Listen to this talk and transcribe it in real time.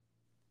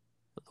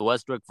The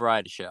Westbrook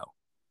Variety Show,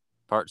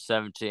 Part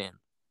 17.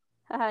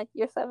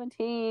 You're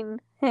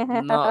 17.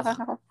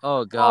 No, oh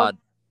Old, God,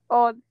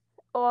 old,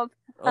 old.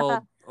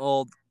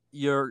 old.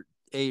 You're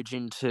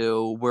aging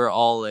too. We're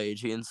all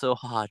aging. So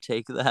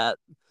take that.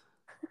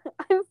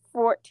 I'm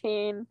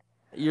 14.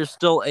 You're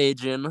still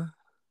aging.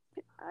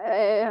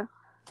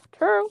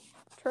 True.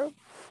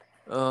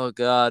 Oh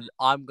God,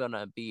 I'm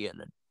gonna be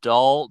an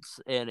adult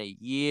in a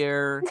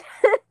year.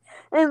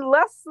 In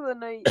less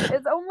than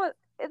it's almost,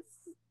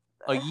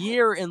 A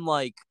year in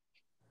like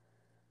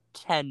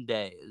 10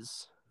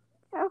 days.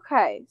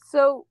 okay,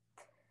 so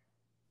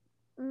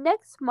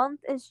next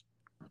month is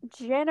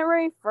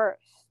January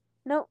 1st.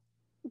 No,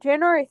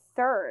 January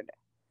 3rd,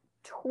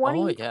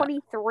 Oh yeah.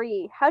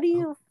 2023. How do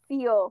you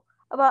feel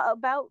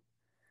about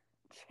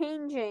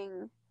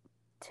changing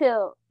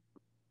to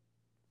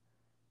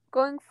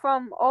going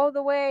from all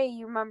the way,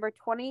 you remember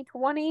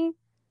 2020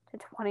 to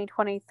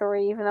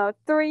 2023, even though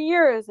it's 3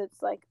 years,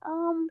 it's like,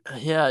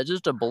 Yeah,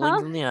 just a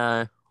blink in the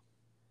eye.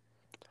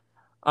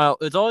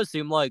 It's always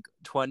seemed like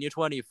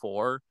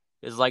 2024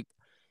 is like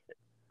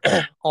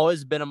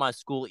always been in my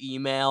school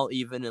email,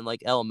 even in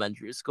like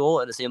elementary school,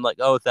 and it seemed like,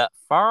 oh, that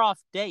far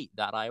off date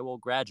that I will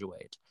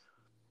graduate.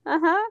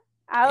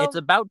 It's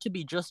about to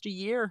be just a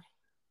year.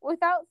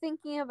 Without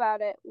thinking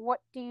about it,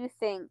 what do you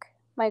think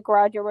my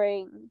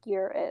graduating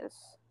year is?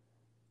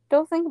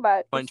 Don't think about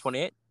it.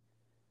 2028?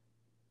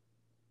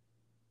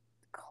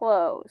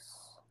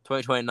 Close.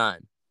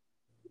 2029?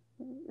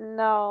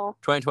 No.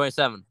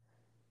 2027?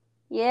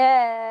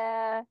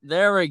 Yeah.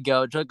 There we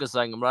go. Took a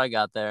second, but I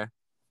got there.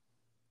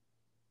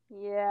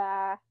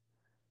 Yeah.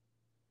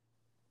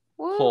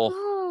 Woohoo!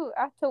 Oh.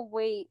 I have to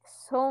wait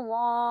so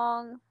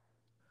long.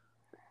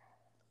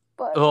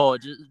 But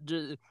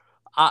just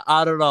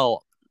I don't know.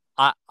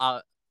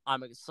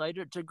 I'm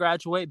excited to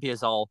graduate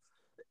because I'll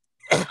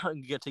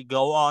get to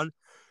go on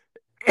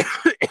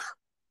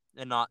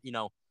and not,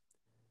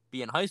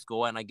 be in high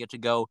school, and I get to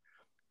go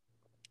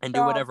and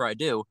do whatever I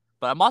do.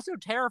 But I'm also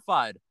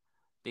terrified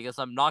because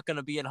I'm not going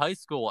to be in high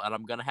school, and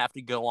I'm going to have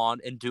to go on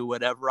and do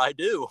whatever I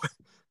do.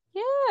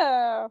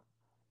 Yeah.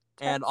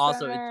 And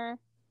also,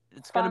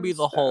 it's going to be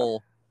the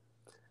whole,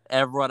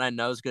 everyone I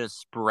know is going to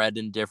spread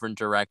in different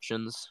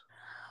directions.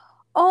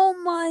 Oh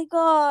my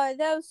God,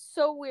 that was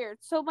so weird.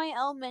 So my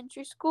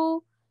elementary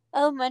school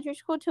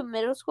to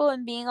middle school,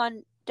 and being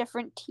on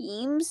different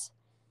teams,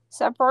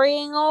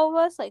 separating all of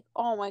us, like,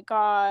 oh my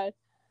God.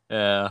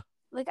 Yeah.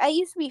 Like, I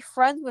used to be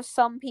friends with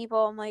some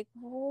people. I'm like,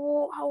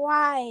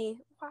 why?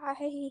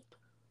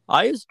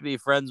 I used to be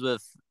friends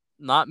with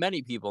not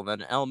many people.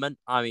 Then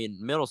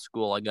middle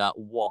school, I got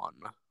one.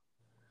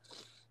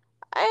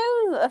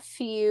 I have a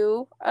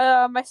few.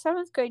 My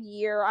 7th grade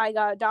year, I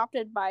got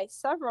adopted by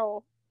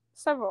several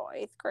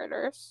 8th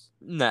graders.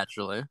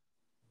 Naturally.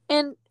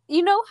 And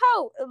you know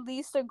how at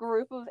least a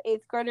group of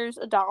 8th graders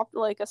adopt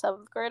like a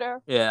 7th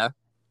grader? Yeah.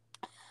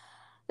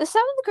 The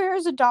 7th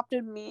graders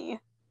adopted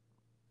me.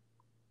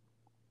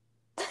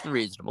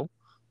 Reasonable.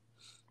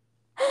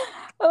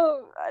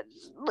 Oh,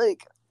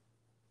 like,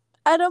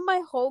 out of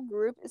my whole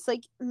group, it's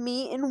like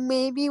me and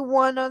maybe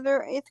one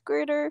other 8th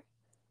grader.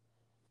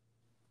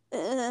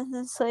 And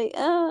it's like,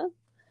 Oh,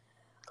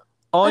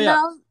 and yeah.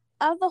 Now,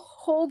 out of the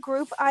whole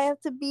group, I have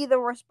to be the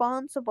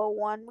responsible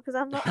one because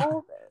I'm the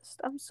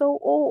oldest. I'm so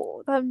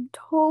old. I'm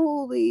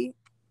totally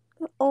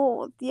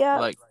old. Yeah.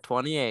 Like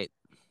 28.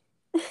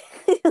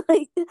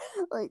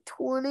 like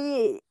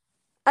 28.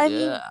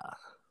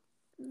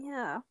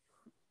 Yeah.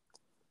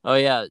 Oh,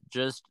 yeah.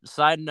 Just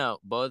side note,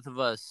 both of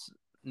us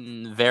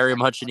very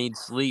much need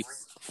sleep.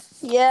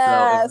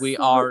 Yeah. So if we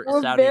are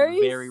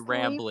sounding very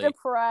rambly.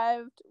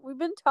 Deprived. We've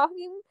been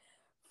talking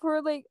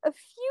for like a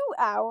few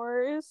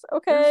hours.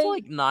 Okay. It's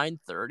like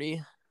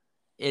 9:30.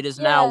 It is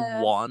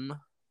now 1.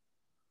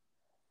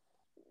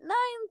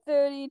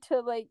 9:30 to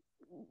like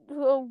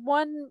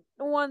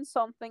 1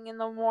 something in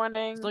the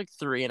morning. It's like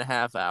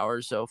 3.5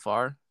 hours so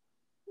far.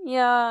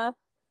 Yeah.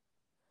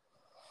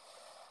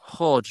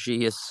 Oh,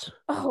 jeez.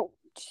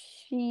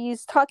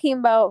 Talking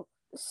about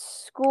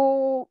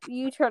school,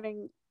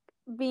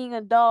 being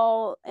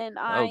adult, and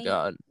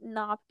God.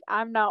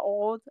 I'm not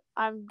old.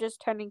 I'm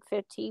just turning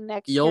 15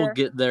 next year. You'll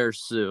get there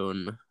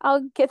soon.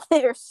 I'll get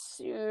there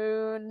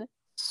soon.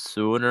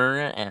 Sooner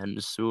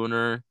and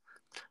sooner.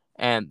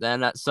 And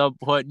then at some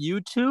point,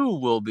 you too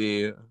will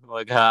be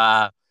like,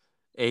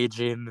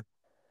 aging.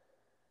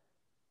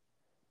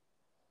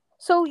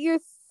 So you're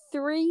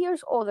 3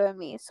 years older than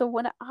me. So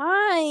when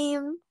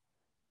I'm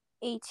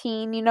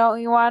 18, you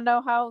want to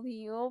know how old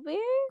you'll be?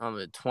 I'm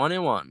at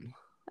 21.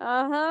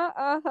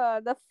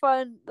 The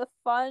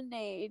fun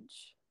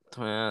age.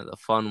 Yeah, the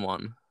fun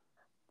one.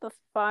 The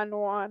fun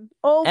one.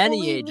 Oh,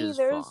 any age is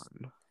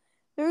fun.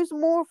 There's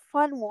more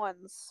fun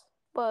ones,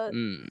 but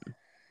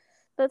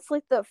that's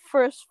like the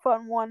first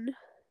fun one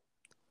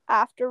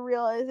after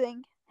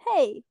realizing,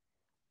 hey,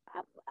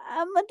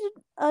 I'm an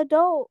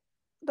adult,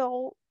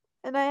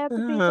 and I have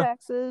to pay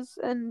taxes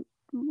and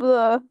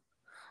blah.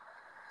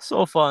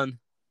 So fun.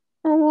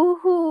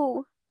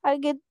 Woohoo! I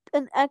get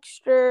an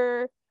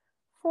extra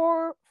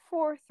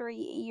for 3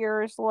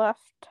 years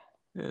left.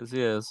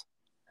 Yes.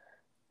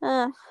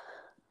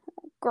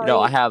 Great.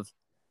 I have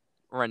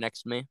right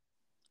next to me,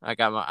 I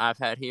got my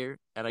iPad here,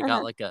 and I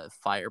got like a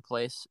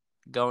fireplace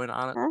going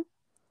on it.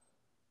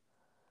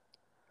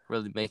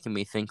 Really making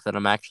me think that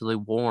I'm actually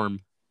warm.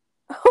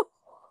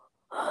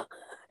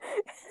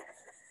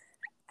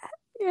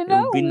 You're It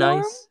not would be warm?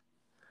 nice.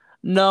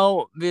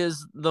 No,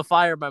 because the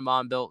fire my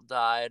mom built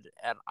died,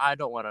 and I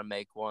don't want to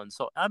make one.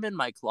 So I'm in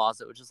my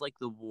closet, which is like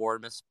the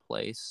warmest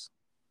place.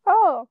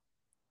 Oh.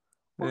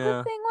 Well, Yeah.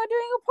 good thing we're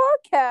doing a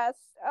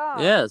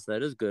podcast. Yes,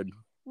 that is good.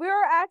 We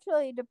were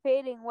actually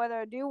debating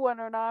whether to do one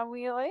or not.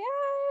 We were like,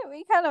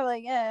 we kind of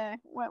like,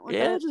 went with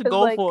it. Just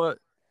go for it.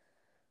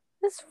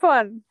 It's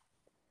fun.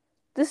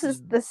 This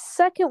is the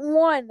second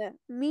one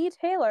me,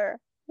 Taylor,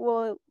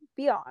 will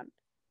be on.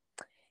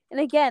 And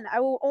again,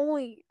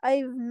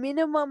 I've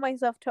minimum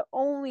myself to at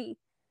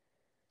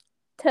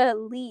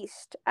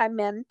least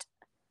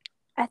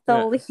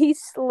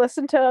least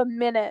listen to a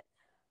minute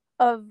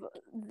of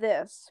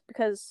this,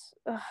 because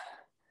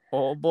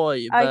oh boy,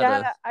 you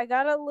better. I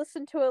gotta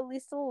listen to at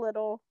least a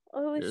little.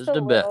 Just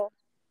a bit.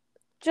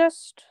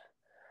 Just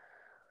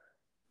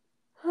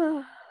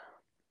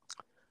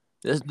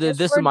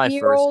this is my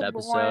first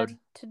episode.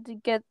 To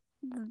get,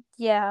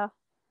 yeah.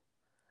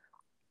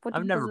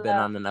 I've never been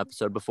on an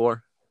episode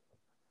before.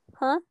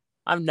 Huh?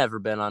 I've never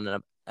been on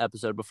an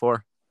episode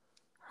before.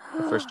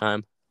 The first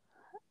time.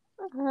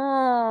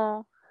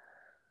 Oh.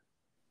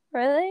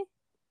 Really?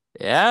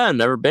 Yeah, I've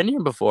never been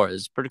here before.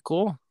 It's pretty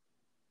cool.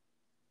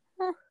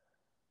 Huh.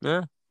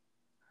 Yeah.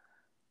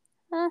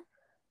 Huh.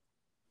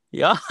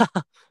 Yeah.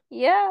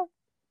 Yeah.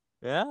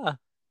 Yeah.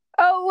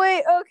 Oh,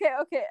 wait. Okay.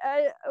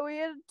 We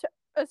had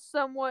a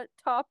somewhat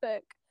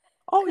topic.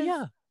 Oh,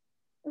 yeah.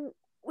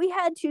 We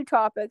had 2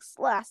 topics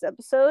last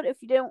episode.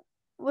 If you didn't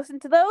listen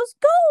to those,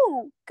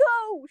 go,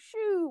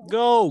 shoot.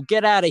 Go,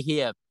 get out of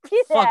here.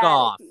 Fuck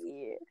off.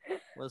 Here.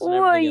 Listen,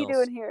 what are you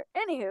doing here?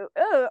 Anywho,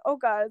 oh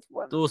god, it's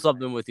one. Do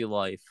something with your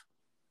life.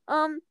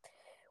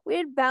 We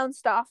had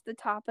bounced off the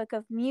topic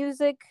of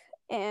music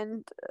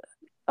and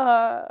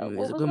what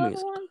was the other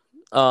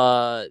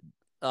one?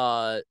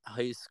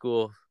 High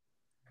school.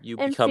 You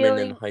and becoming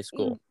in high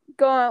school.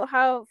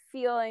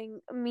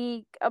 Feeling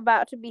me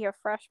about to be a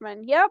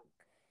freshman. Yep.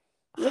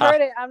 You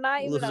heard it. I'm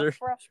not even a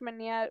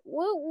freshman yet.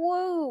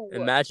 Woo.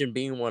 Imagine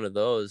being one of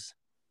those.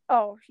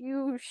 Oh,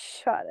 you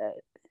shut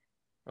it.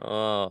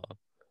 Oh.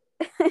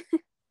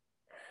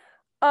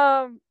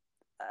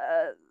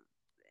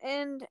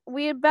 And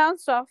we had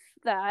bounced off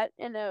that,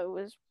 and it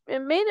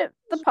made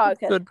the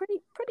podcast good.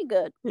 pretty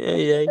good.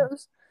 Yeah.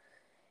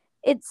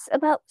 It's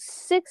about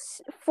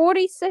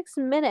 46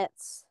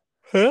 minutes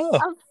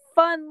of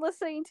fun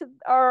listening to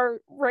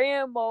our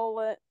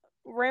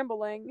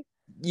rambling.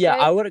 Yeah,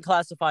 right? I wouldn't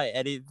classify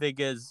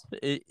anything as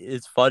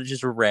it's fun.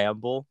 Just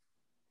ramble.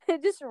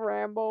 Just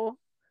ramble.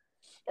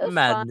 It was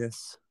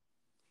madness.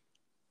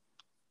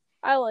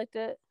 Fun. I liked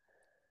it.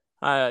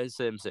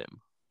 Same.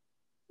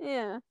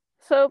 Yeah.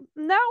 So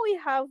now we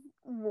have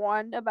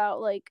one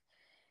about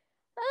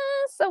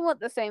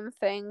somewhat the same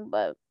thing,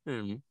 but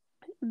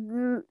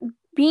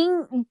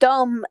being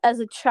dumb as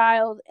a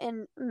child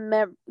and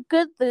the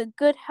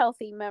good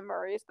healthy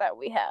memories that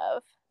we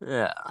have.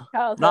 Yeah.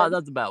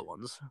 Not the bad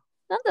ones.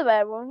 Not the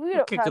bad ones.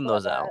 We're kicking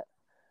those out.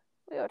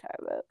 We don't talk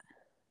about it.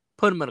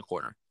 Put them in a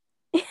corner.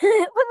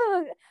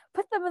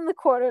 Put them in the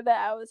corner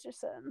that I was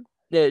just in.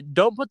 Yeah,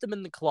 don't put them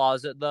in the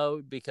closet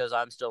though, because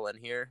I'm still in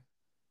here.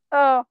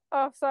 Oh,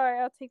 sorry.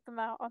 I'll take them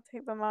out.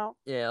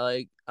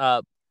 Yeah,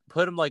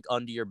 put them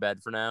under your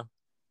bed for now.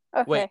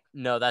 Okay. Wait,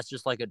 no, that's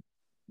just no,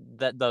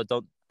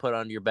 don't put it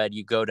under your bed.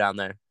 You go down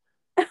there.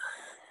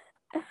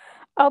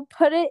 I'll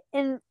put it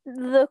in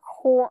in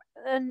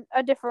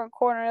a different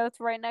corner that's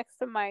right next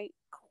to my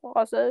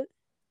closet.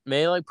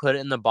 Maybe put it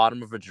in the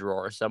bottom of a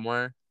drawer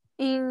somewhere.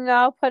 And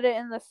I'll put it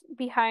in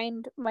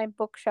behind my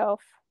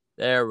bookshelf.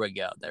 There we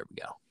go.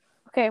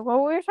 Okay,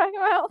 what were we talking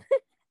about?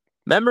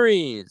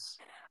 Memories.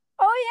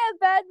 Oh yeah,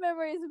 bad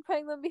memories and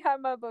putting them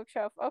behind my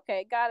bookshelf.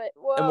 Okay, got it.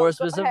 Whoa, and more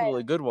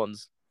specifically, good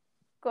ones.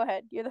 Go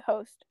ahead, you're the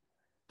host.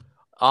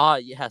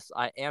 Yes,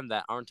 I am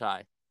that, aren't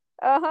I?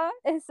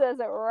 It says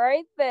it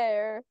right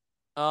there.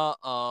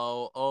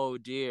 Oh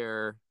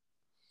dear.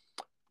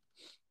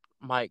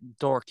 My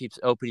door keeps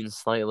opening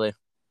slightly.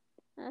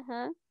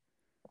 Oh.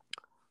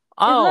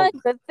 Isn't that a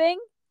good thing?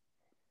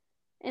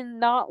 And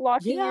not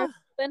locking your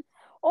in.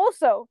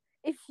 Also,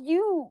 if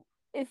you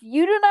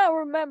do not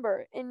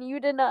remember and you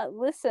did not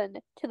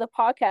listen to the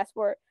podcast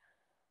where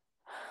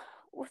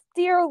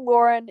dear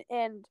Lauren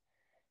and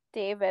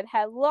David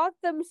had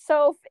locked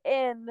themselves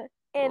in.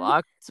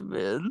 Locked them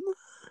in?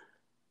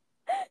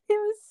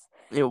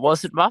 It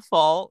wasn't my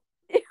fault.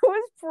 It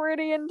was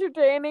pretty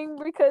entertaining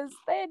because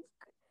they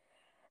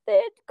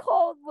had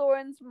called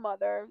Lauren's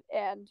mother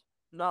and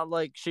not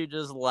like she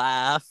just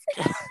laughed.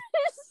 She just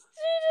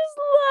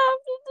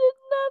laughed and did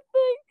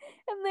nothing,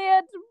 and they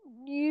had to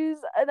use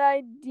an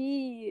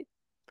ID.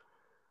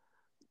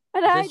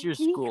 That's your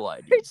school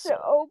ID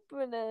to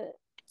open it.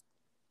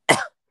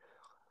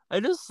 I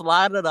just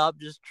slide it up,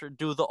 just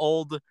do the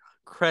old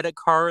credit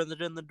card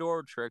in the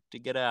door trick to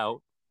get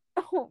out.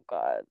 Oh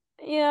God.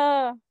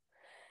 Yeah.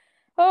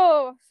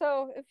 Oh,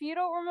 so if you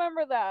don't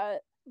remember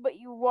that, but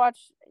you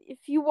watch, if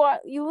you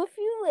you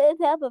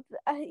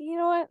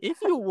know what? If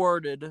you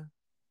worded,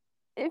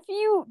 If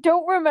you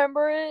don't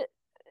remember it,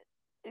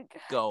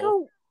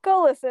 go.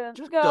 go listen.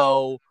 Just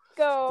Go.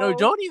 go. No, Go.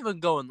 don't even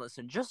go and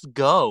listen. Just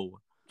go.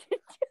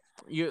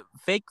 You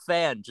fake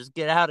fan, just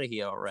get out of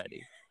here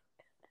already.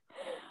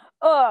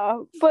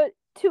 But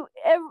to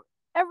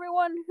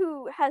everyone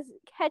who has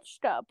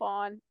catched up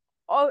on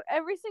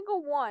every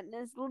single one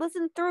is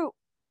listened through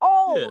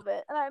all Yeah. of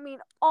it, and I mean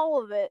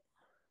all of it.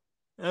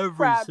 Every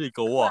Proud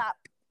single one.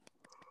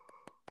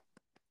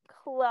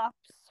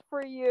 Claps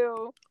for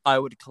you. I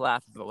would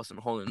clap if I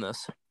wasn't holding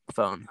this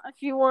phone.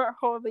 If you weren't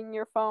holding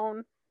your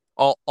phone.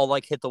 I'll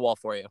like hit the wall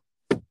for you.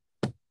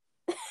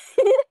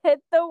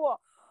 Hit the wall.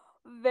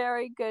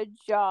 Very good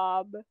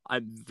job.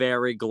 I'm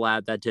very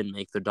glad that didn't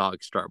make the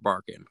dog start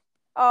barking.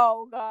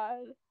 Oh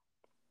God.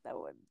 That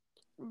would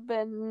have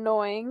been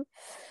annoying.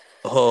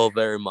 Oh,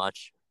 very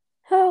much.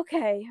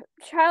 Okay.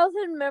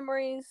 Childhood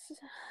memories,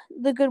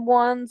 the good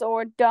ones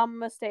or dumb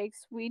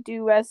mistakes we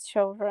do as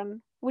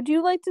children. Would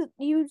you like to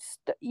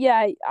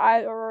yeah,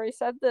 I already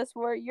said this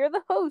where you're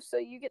the host, so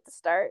you get to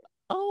start.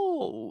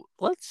 Oh,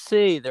 let's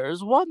see.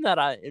 There's one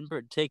that in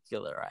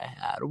particular I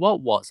had.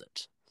 What was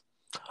it?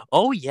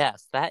 Oh,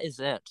 yes, that is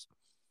it.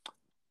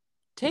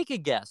 Take a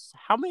guess.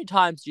 How many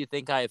times do you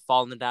think I have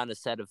fallen down a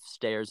set of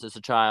stairs as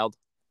a child?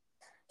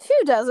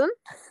 Who doesn't?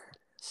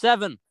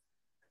 7.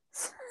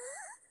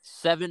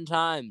 7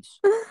 times.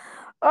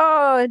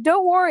 Oh,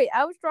 don't worry.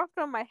 I was dropped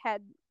on my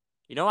head.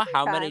 You know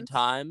how many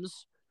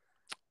times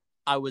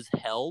I was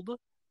held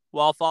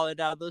while falling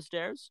down those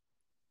stairs?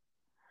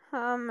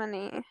 How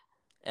many?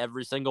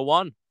 Every single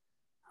one.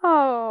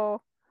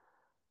 Oh.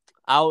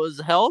 I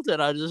was held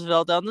and I just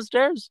fell down the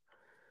stairs.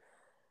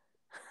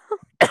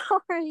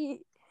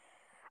 Sorry.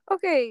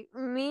 Okay,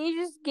 me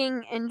just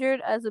getting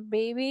injured as a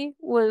baby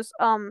was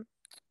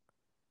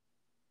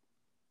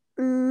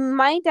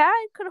my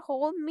dad could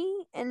hold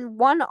me in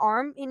one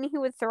arm and he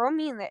would throw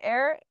me in the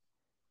air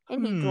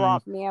and he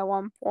dropped me at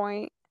one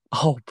point.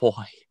 Oh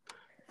boy.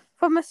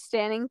 From a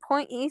standing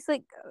point, he's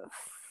like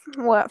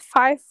what,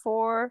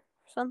 5'4"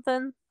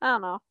 something? I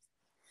don't know.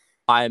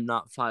 I am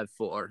not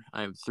 5'4".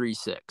 I am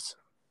 3'6".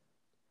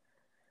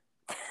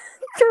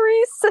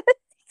 3'6".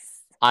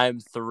 I am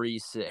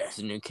 3'6",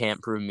 and you can't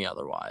prove me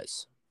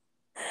otherwise.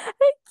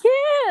 I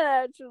can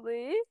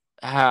actually.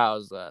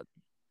 How's that?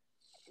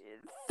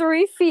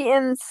 3 feet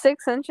and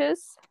 6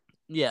 inches.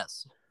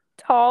 Yes.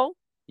 Tall.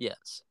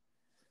 Yes.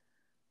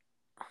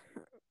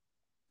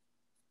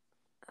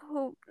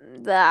 Oh,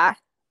 that.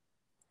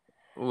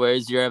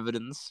 Where's your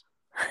evidence?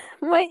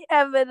 My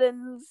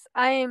evidence.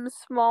 I am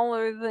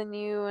smaller than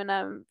you, and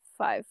I'm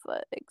 5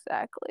 foot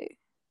exactly.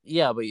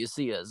 Yeah, but you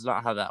see, it's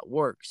not how that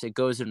works. It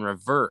goes in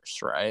reverse,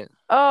 right?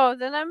 Oh,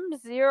 then I'm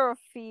 0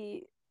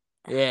 feet.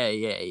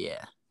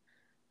 Yeah.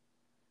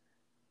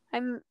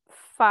 I'm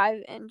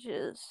 5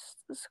 inches.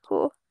 That's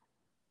cool.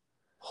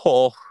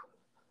 Oh,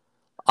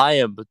 I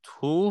am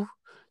 2.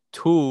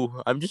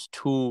 I'm just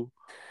 2.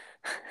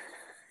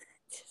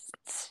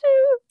 Just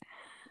 2.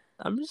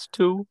 I'm just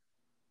 2.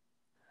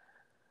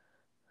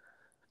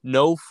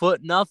 No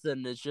foot,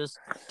 nothing. It's just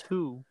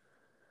 2.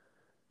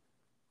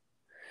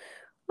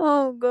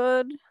 Oh,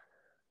 good.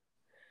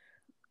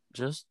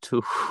 Just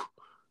 2.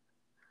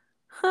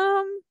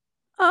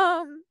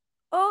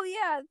 Oh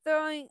yeah,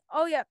 throwing.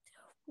 Oh yeah,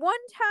 one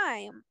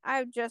time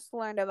I've just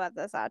learned about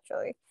this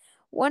actually.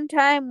 One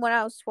time when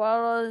I was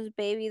swallowed as a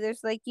baby,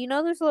 there's there's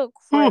little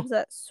cribs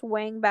that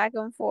swing back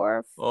and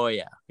forth. Oh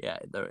yeah.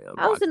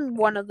 I was in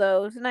one of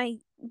those, and I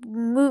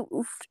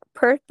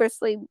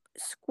purposely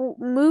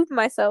moved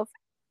myself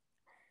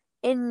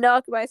and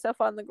knocked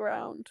myself on the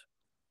ground.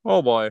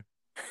 Oh boy.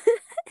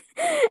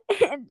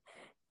 and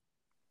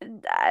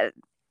that,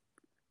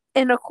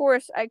 and of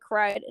course I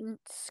cried and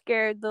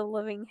scared the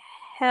living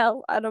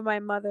hell out of my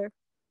mother.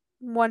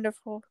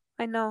 Wonderful,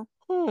 I know.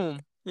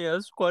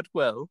 Yes, quite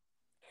well.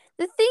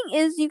 The thing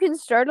is, you can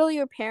startle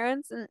your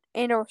parents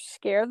and or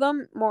scare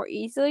them more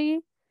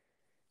easily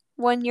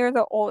when you're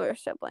the older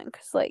sibling,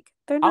 because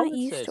they're not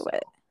used to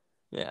it.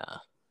 Yeah.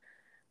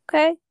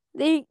 Okay,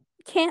 they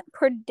can't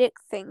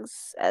predict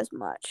things as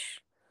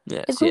much.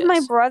 Yes. With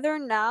my brother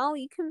now,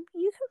 you can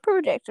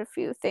predict a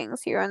few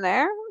things here and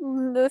there.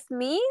 With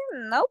me,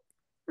 nope.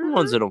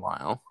 Once in a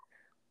while.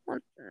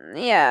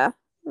 Yeah,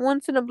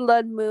 once in a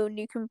blood moon,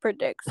 you can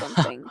predict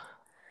something.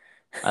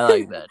 I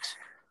like that.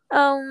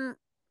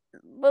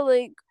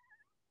 But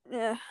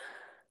yeah.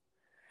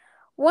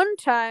 One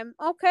time,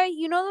 okay,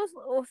 you know those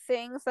little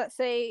things that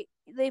say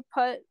they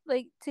put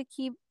to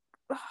keep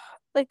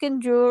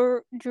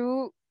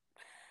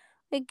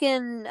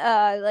in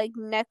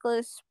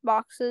necklace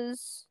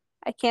boxes.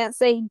 I can't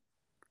say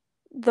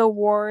the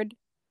word.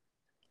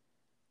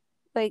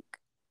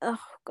 Oh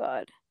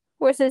god.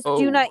 Where it says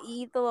do not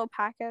eat, the little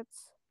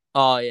packets.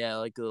 Oh yeah,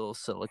 like little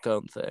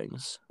silicone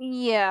things.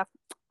 Yeah.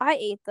 I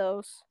ate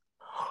those.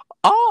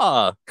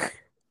 Ah,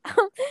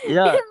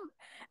 yeah. And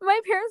my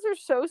parents were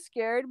so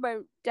scared. My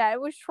dad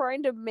was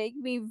trying to make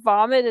me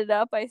vomit it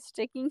up by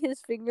sticking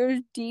his fingers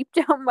deep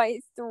down my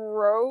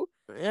throat.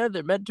 Yeah,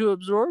 they're meant to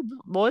absorb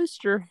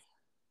moisture.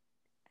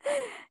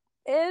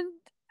 And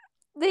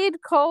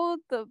they'd called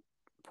the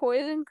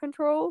poison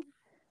control.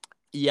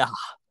 Yeah,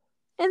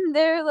 And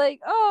they're like,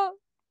 oh,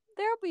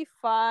 they'll be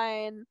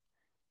fine.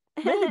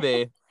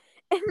 maybe.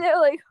 And they're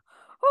like,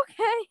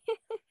 okay.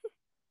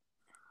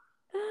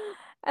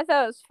 I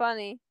thought it was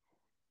funny.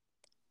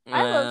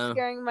 I love Yeah,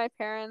 scaring my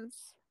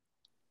parents.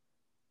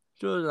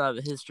 she doesn't have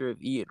a history of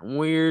eating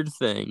weird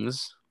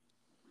things.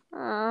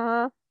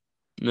 Uh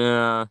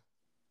Nah.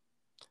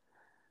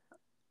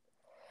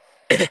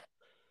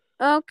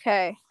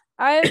 Okay.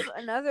 I have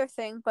another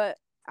thing, but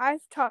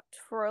I've talked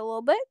for a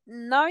little bit.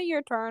 Now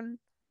your turn.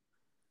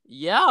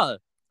 Yeah,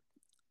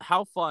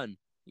 how fun.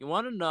 You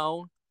want to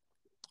know?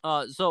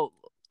 So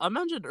I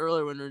mentioned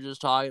earlier when we were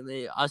just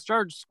talking, I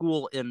started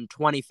school in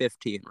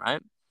 2015,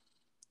 right?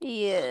 And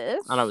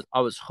Yes. I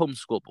was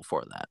homeschooled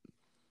before that.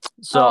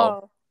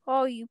 So,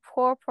 Oh, you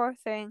poor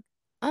thing.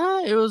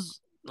 it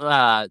was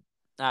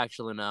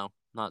actually no,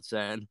 not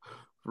saying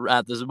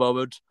at this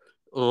moment.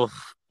 Ugh.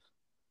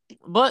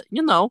 But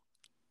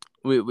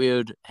we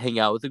would hang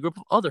out with a group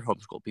of other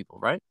homeschool people,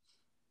 right?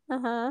 You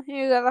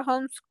got a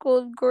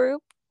homeschooled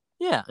group.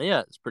 Yeah,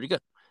 it's pretty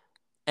good.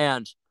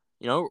 And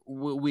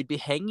we'd be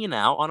hanging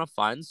out on a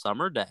fine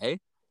summer day,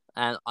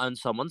 and on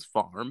someone's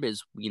farm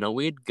is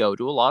we'd go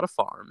to a lot of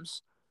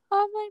farms,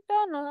 Oh,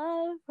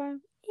 McDonald's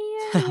farm.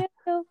 Yeah.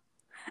 I'm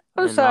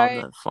and on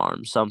sorry. that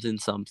farm something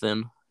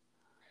something.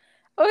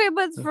 Okay,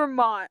 but it's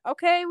Vermont.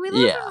 Okay, we live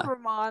in Yeah,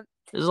 Vermont.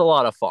 there's a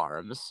lot of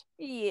farms.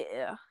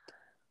 Yeah.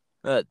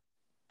 Uh,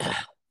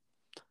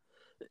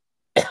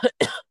 and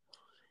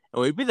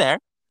we'd be there,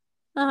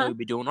 Uh and huh. we'd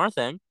be doing our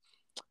thing.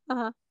 Uh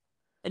huh.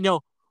 And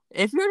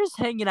if you're just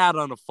hanging out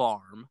on a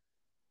farm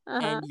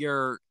Uh huh. and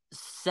you're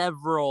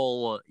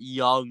several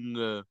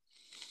young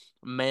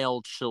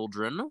male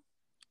children,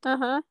 Uh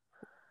huh.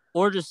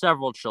 or just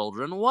several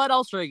children, what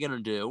else are you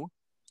gonna do?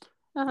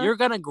 Uh huh. You're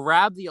gonna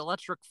grab the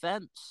electric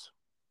fence,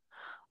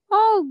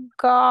 Oh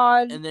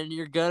God. and then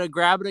you're gonna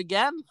grab it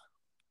again,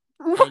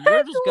 What? and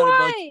you're just gonna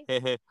be like, Why?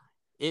 hey,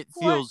 it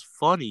What? feels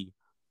funny.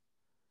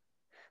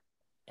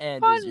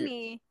 And as you're,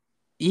 Funny.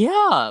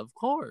 yeah, of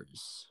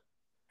course,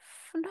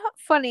 Not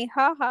funny.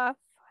 Haha.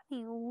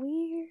 Funny.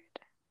 Weird.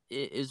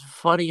 it is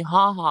funny,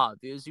 haha,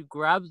 because you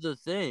grab the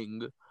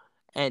thing,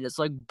 and it's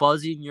like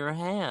buzzing your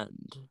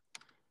hand.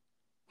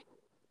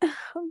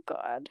 Oh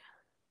God.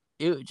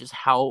 It just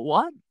how it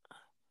what?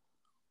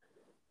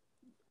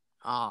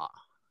 Ah,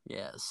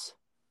 yes,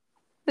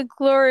 The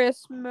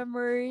glorious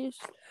memories.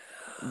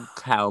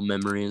 cow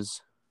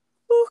memories.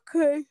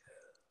 Okay.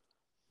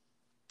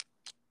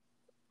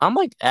 I'm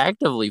like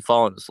actively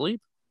falling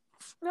asleep.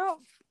 No.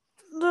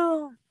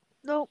 No.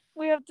 No.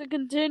 We have to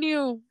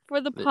continue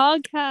for the The,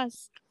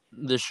 podcast.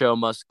 the show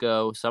must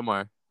go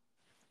somewhere.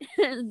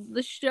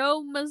 The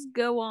show must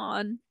go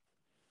on.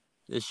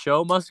 The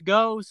show must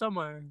go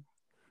somewhere.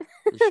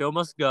 The show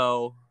must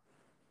go.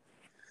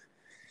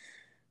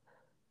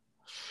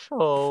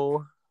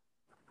 Show.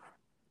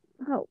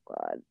 Oh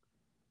God.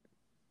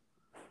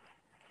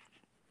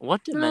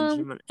 What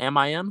dimension am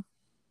I in?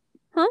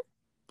 Huh?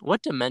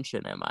 What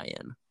dimension am I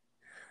in?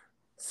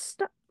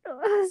 Stop.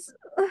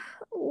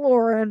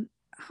 Lauren,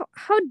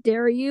 how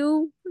dare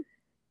you?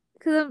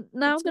 Because I'm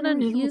now It's a gonna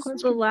reasonable use the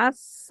question.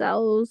 last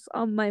cells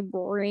on my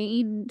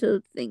brain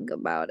to think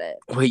about it.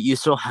 Wait, you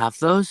still have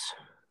those?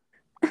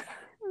 I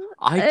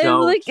I have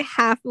don't. like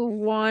half of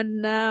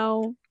one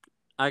now.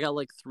 I got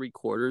like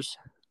 3/4.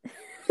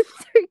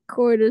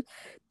 3/4.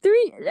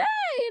 Three.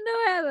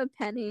 I have a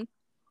penny.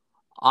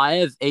 I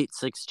have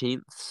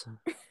 8/16.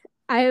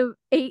 I have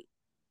 8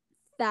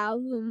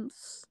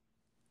 thousandths.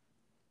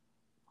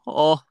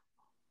 Oh,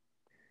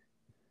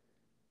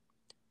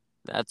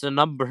 that's a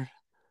number.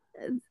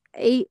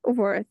 8 or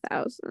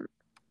 1,000.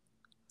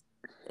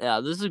 Yeah,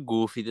 this is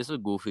goofy. This is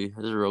goofy.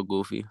 This is real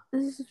goofy.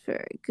 This is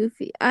very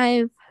goofy. I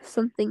have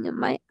something in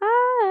my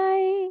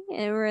eye.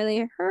 It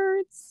really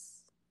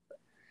hurts.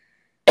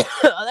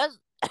 That's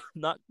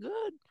not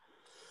good.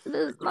 It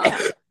is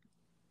not.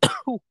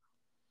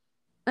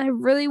 I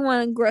really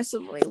want to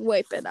aggressively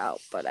wipe it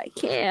out, but I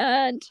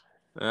can't.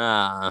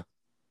 Ah,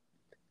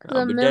 Because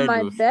I'm in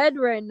my bed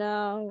right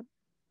now.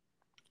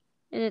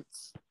 And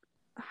it's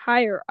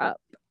higher up.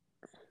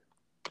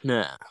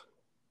 Nah.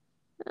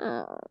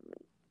 Um,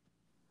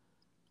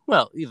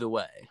 Well, either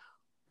way.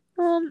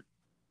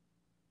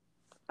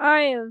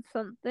 I have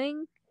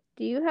something.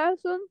 Do you have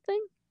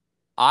something?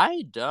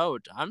 I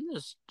don't. I'm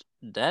just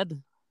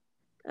dead.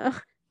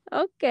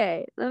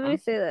 Okay, let me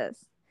say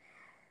this.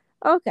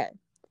 Okay,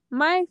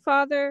 my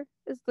father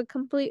is the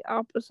complete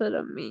opposite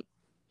of me.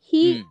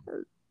 He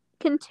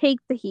can take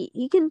the heat.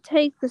 He can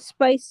take the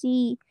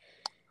spicy,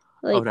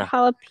 like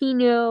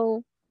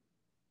jalapeno,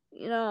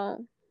 yeah.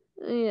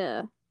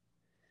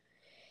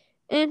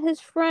 And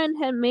his friend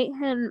had made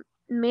him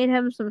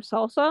some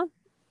salsa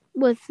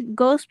with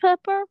ghost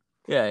pepper.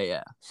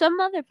 Yeah. Some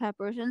other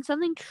peppers, and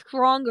something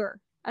stronger,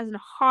 as in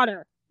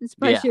hotter and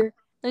spicier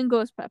than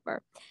ghost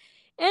pepper.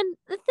 And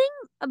the thing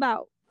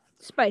about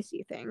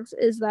spicy things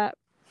is that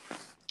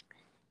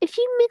if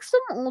you mix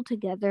them all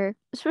together,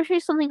 especially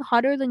something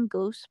hotter than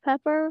ghost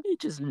pepper,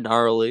 It's just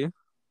gnarly.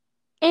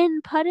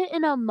 and put it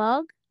in a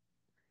mug,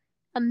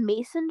 a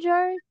mason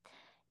jar,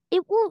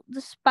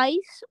 the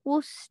spice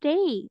will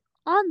stay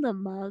on the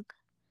mug.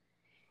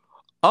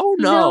 Oh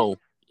You know, no.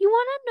 you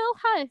want to know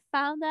how I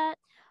found that?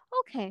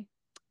 Okay,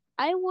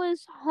 I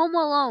was home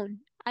alone.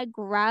 I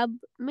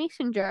grabbed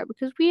mason jar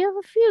because we have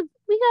a few.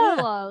 We got a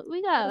Yeah, lot.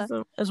 We got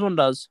as one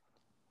does.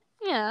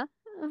 yeah.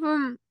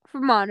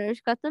 From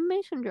Honors got the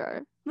mason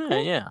jar.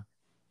 Okay, Yeah.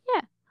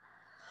 yeah.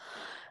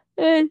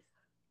 And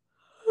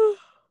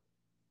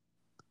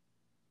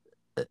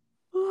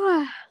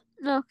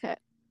okay,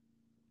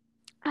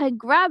 I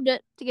grabbed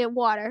it to get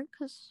water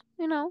because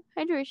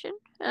hydration.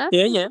 That's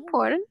Yeah.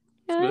 important.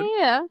 It's good.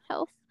 Yeah,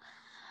 health.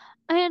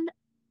 And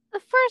the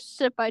first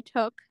sip I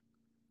took,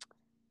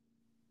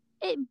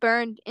 it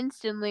burned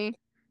instantly.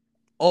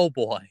 Oh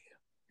boy.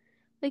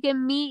 Like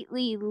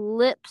immediately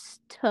lips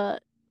to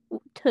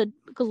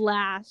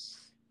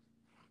glass.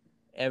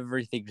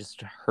 Everything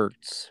just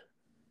hurts.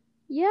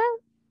 Yeah,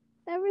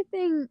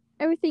 everything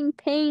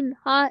pain,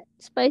 hot,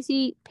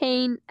 spicy,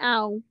 pain,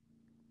 ow.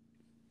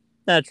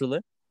 Naturally.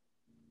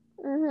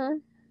 Uh-huh.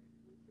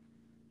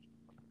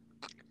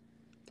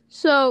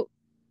 So,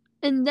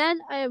 and then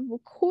I of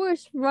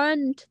course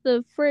run to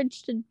the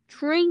fridge to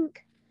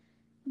drink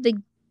the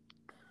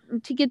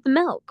to get the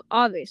milk,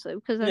 obviously,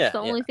 because that's the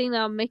Yeah. only thing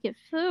that'll make it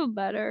feel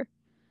better.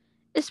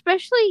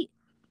 Especially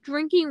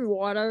drinking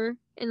water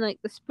and like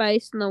the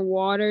spice and the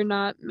water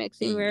not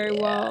mixing very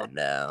Yeah, well.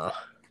 no.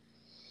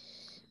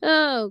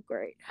 Oh,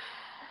 great.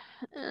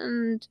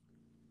 And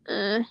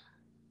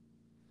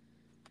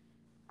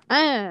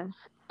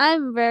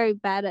I'm very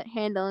bad at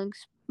handling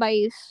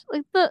spice.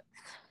 Like I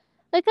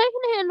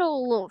can handle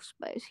a little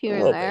spice A here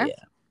and little bit, there,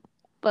 yeah.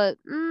 but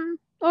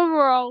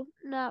overall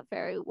not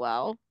very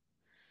well.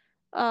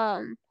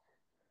 Um,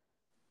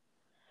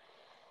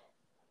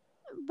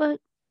 but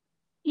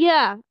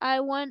yeah, I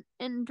went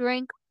and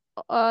drank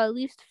at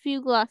least a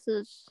few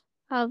glasses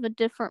out of a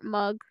different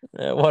mug.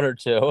 One or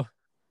two.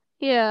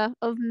 Yeah,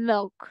 of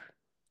milk.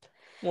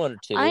 One or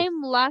I two.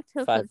 am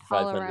lactose 500.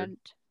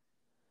 intolerant.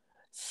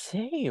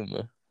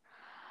 Same.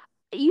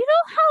 You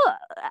know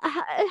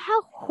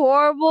how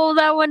horrible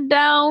that went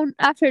down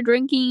after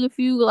drinking a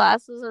few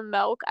glasses of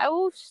milk. I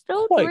will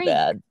still Quite drink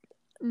bad.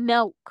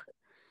 milk.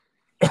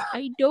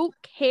 I don't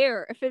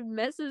care if it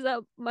messes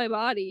up my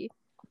body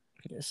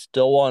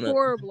Still want it.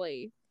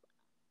 horribly.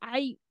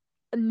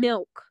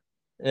 Milk.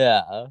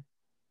 Yeah.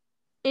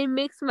 It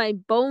makes my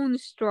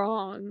bones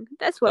strong.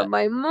 That's what But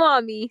my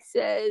mommy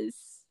says.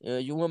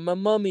 you what my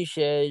mommy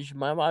says.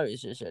 My mommy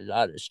says a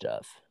lot of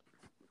stuff.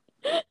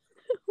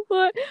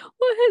 What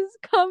has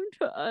come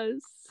to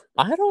us?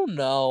 I don't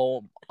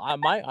know.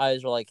 My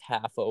eyes are like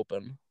half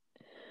open.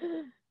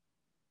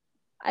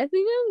 I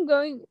think I'm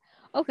going.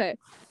 Okay,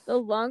 the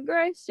longer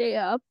I stay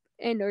up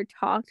and or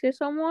talk to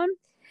someone,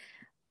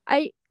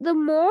 the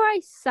more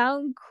I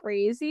sound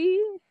crazy,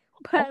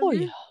 but I'm Oh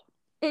yeah. just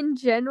in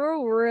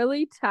general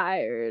really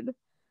tired.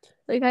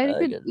 Like I I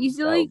could can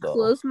easily elbow.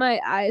 close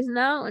my eyes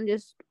now and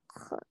just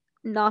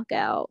knock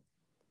out.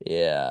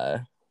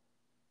 Yeah.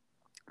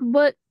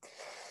 But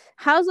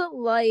how's it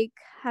like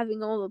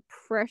having all the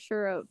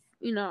pressure of,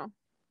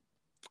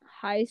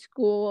 high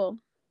school?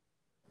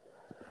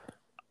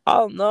 I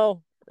don't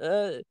know.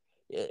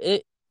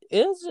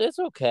 It's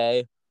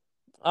okay.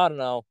 I don't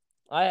know.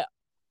 I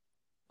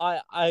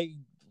I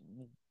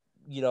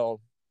you know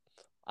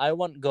I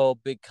want to go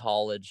big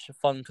college,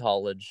 fun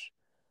college.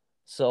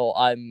 So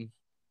I'm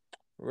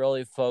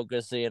really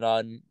focusing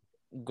on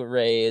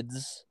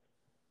grades.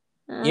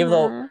 Even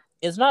though Uh-huh.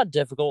 it's not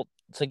difficult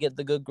to get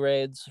the good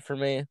grades for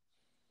me,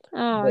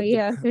 Oh, but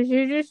yeah, because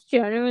you're just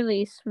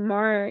generally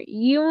smart.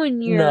 You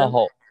and your.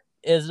 no,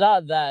 it's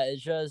not that.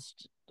 It's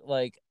just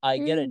like I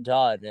get it Mm,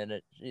 done and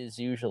it is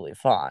usually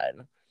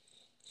fine.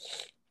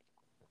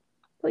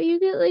 but you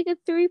get like a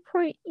 3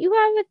 point. You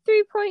have a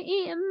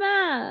 3.8 in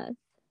math.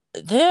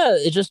 Yeah,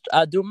 it's just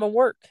I do my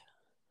work.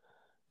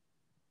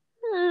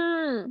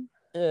 Hmm.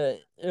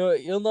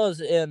 You'll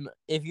notice in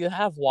if you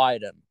have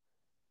Widen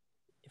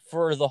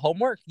for the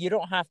homework, you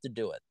don't have to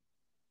do it.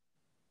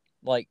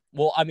 Like,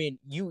 well, I mean,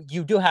 you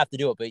do have to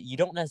do it, but you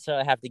don't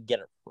necessarily have to get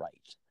it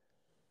right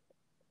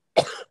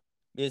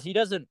because he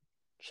doesn't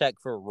check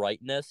for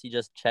rightness. He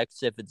just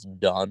checks if it's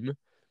done,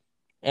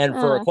 and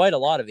for Oh, quite a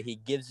lot of it, he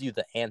gives you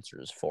the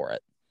answers for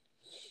it.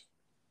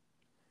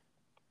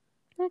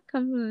 that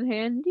comes in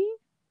handy.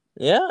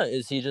 Yeah,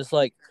 is he just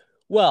like,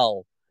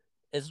 well,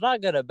 it's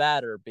not gonna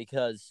matter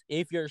because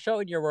if you're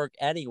showing your work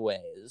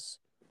anyways,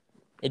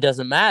 it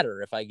doesn't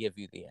matter if I give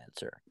you the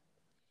answer.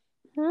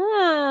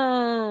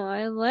 Oh,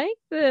 I like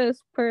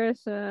this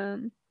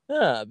person.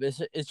 Yeah,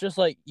 it's just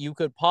like you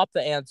could pop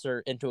the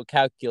answer into a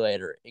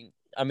calculator.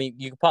 I mean,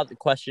 you could pop the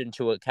question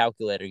into a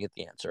calculator and get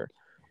the answer,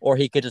 or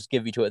he could just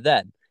give you to it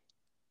then.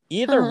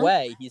 Either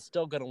way, he's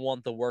still going to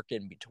want the work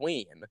in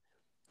between.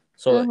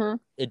 So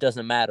it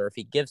doesn't matter if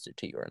he gives it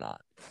to you or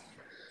not.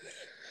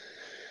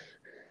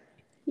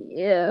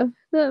 Yeah,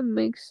 that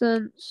makes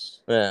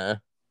sense. Yeah.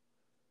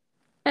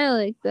 I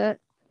like that.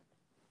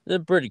 He's a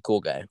pretty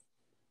cool guy.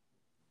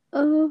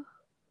 Likes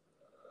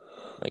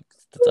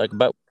to talk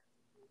about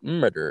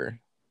murder.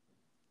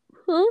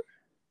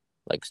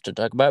 Likes to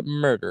talk about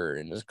murder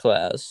in his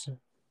class.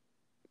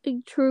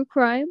 Like true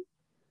crime?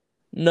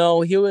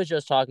 No, he was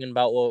just talking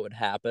about what would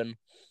happen.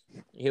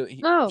 He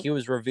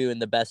was reviewing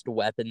the best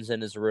weapons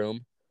in his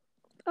room.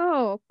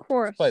 Oh, of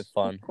course. It's quite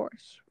fun. Of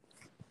course.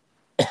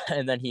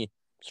 And then he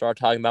started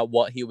talking about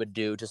what he would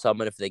do to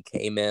someone if they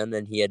came in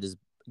and he had his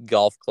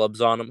golf clubs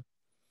on him.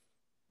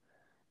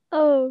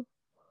 Oh.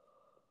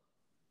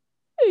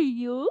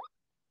 You?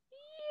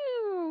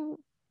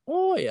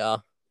 Oh, yeah.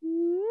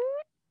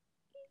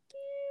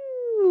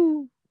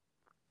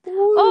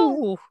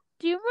 Oh,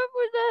 do you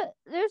remember that?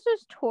 There's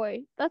this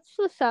toy. That's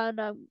the sound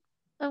I'm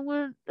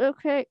gonna.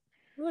 Okay.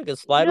 Like a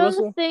slide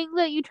whistle? The thing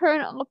that you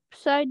turn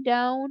upside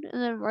down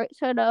and then right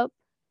side up,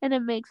 and it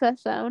makes that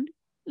sound?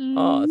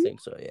 Oh, I think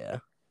so, yeah.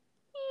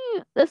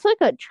 That's like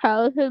a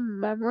childhood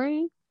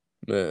memory.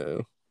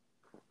 No.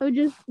 Of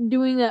just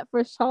doing that for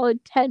a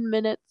solid 10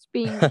 minutes,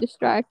 being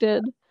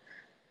distracted.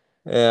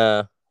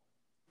 Yeah.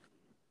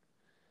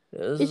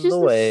 It's just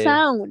the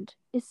sound.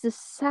 It's the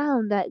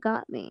sound that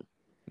got me.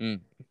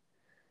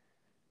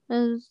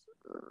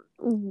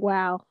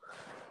 Wow.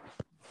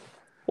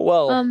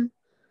 Well,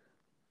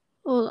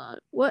 hold on.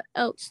 What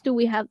else do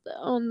we have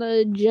on the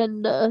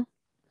agenda?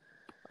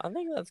 I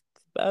think that's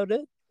about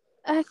it.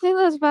 I think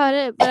that's about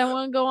it, but I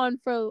want to go on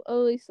for at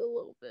least a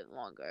little bit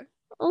longer.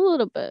 A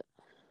little bit.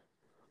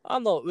 I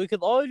don't know. We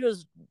could always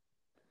just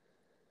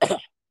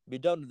be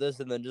done with this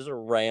and then just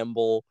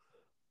ramble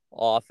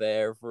off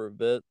air for a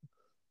bit.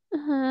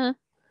 Who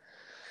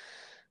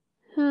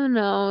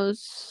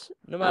knows?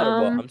 No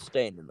matter what, I'm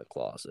staying in the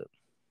closet.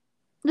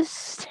 Just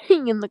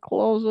staying in the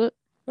closet.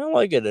 I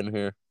like it in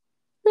here.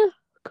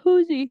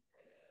 Cozy.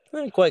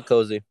 Quite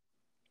cozy.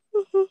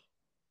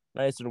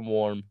 Nice and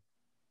warm.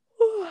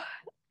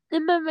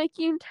 Am I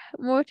making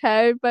more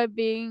tired by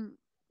being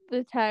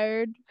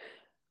tired?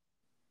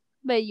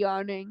 By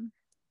yawning?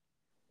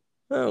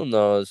 Who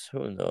knows?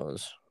 Who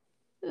knows?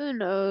 Who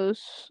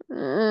knows?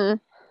 I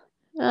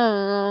don't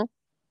know.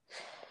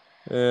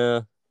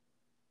 Yeah.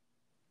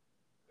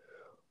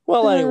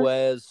 Well,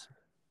 anyways.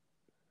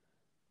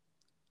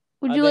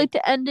 Would you like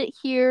to end it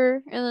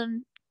here and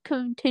then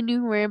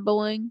continue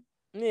rambling?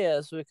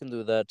 Yes, we can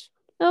do that.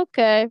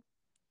 Okay.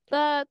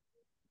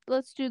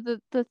 Let's do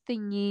the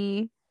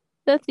thingy.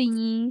 The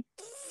thingy.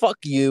 Fuck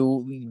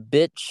you,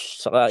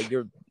 bitch.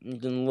 You're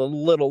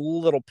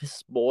little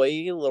piss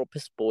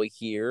boy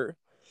here.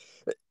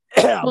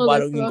 Why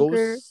don't you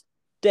go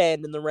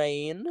stand in the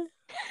rain?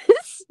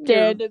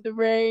 Stand in the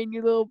rain,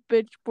 you little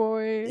bitch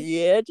boy.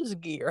 Yeah,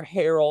 just get your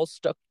hair all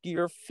stuck to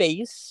your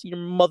face. Your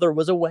mother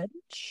was a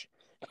wench.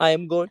 I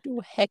am going to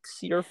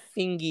hex your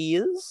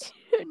fingies.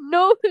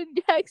 No,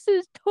 hex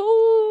his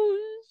toes.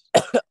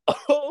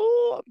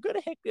 Oh, I'm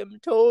gonna hex them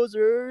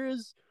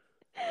toesers.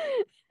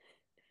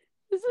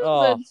 This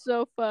has been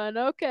so fun.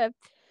 Okay.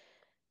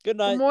 Good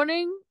night. Good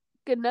morning.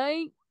 Good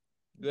night.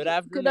 Good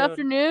afternoon. Good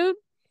afternoon.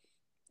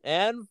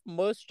 And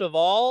most of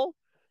all,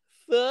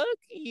 fuck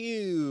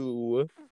you.